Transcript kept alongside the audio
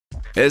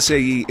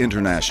SAE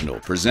International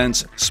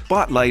presents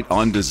Spotlight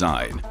on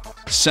Design.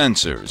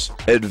 Sensors,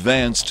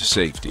 Advanced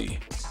Safety.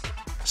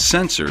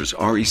 Sensors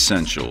are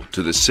essential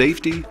to the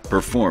safety,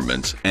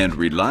 performance, and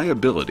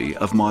reliability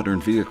of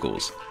modern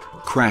vehicles.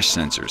 Crash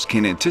sensors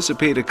can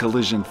anticipate a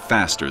collision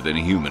faster than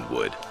a human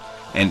would,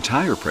 and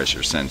tire pressure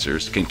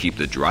sensors can keep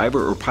the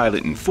driver or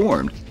pilot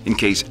informed in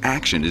case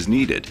action is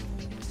needed.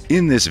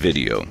 In this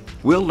video,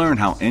 we'll learn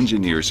how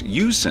engineers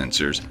use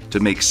sensors to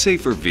make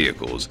safer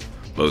vehicles,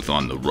 both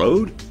on the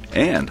road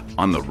and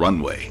on the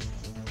runway.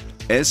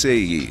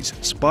 SAE's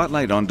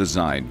Spotlight on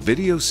Design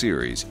video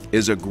series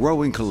is a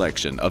growing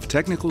collection of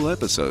technical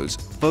episodes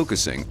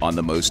focusing on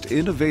the most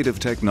innovative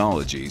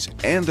technologies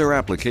and their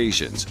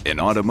applications in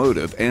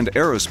automotive and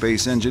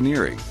aerospace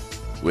engineering,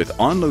 with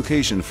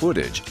on-location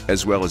footage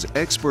as well as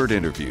expert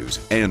interviews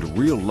and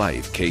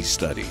real-life case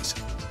studies.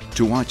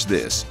 To watch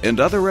this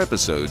and other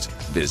episodes,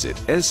 visit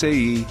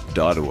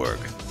sae.org.